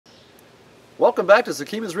Welcome back to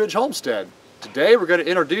Sakima's Ridge Homestead. Today we're going to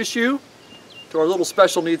introduce you to our little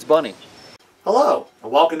special needs bunny. Hello,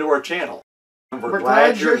 and welcome to our channel. We're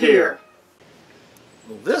glad you're here.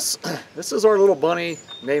 This is our little bunny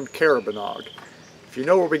named Caerbannog. If you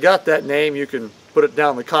know where we got that name, you can put it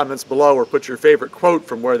down in the comments below or put your favorite quote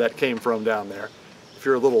from where that came from down there, if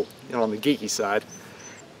you're a little, on the geeky side.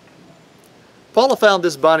 Paula found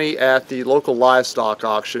this bunny at the local livestock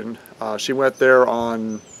auction. She went there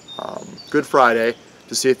on Good Friday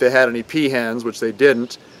to see if they had any peahens, which they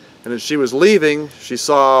didn't. And as she was leaving, she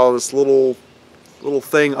saw this little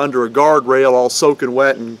thing under a guardrail all soaking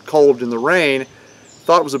wet and cold in the rain.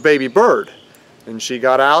 Thought it was a baby bird. And she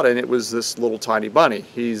got out and it was this little tiny bunny.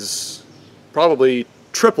 He's probably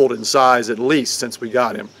tripled in size at least since we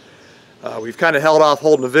got him. We've kind of held off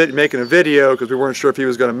making a video because we weren't sure if he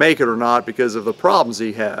was going to make it or not because of the problems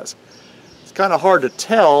he has. It's kind of hard to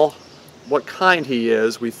tell what kind he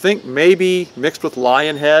is. We think maybe mixed with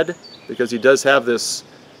lion head because he does have this,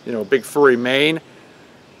 big furry mane.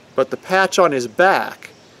 But the patch on his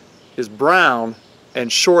back is brown and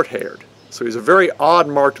short-haired. So he's a very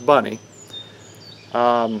odd-marked bunny.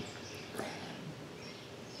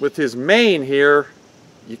 With his mane here,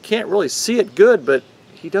 you can't really see it good, but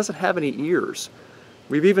he doesn't have any ears.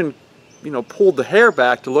 We've even, pulled the hair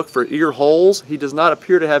back to look for ear holes. He does not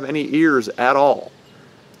appear to have any ears at all.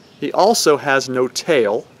 He also has no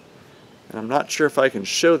tail, and I'm not sure if I can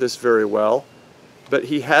show this very well, but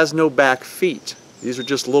he has no back feet. These are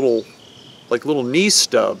just little knee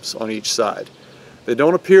stubs on each side. They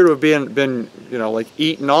don't appear to have been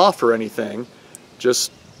eaten off or anything.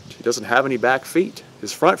 Just he doesn't have any back feet.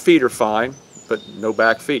 His front feet are fine, but no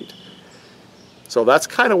back feet. So that's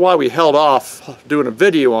kind of why we held off doing a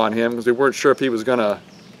video on him, because we weren't sure if he was gonna,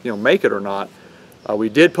 make it or not. We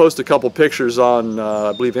did post a couple pictures on,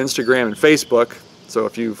 I believe, Instagram and Facebook. So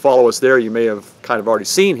if you follow us there, you may have kind of already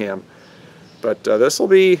seen him. But this will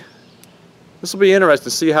be interesting to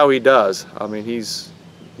see how he does. I mean, he's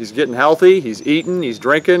getting healthy. He's eating. He's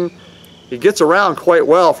drinking. He gets around quite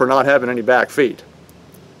well for not having any back feet.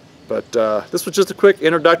 But this was just a quick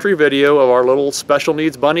introductory video of our little special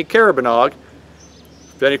needs bunny Caerbannog. If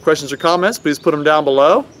you have any questions or comments, please put them down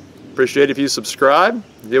below. Appreciate it if you subscribe,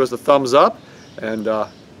 give us a thumbs up, and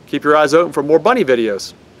keep your eyes open for more bunny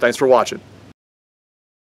videos. Thanks for watching.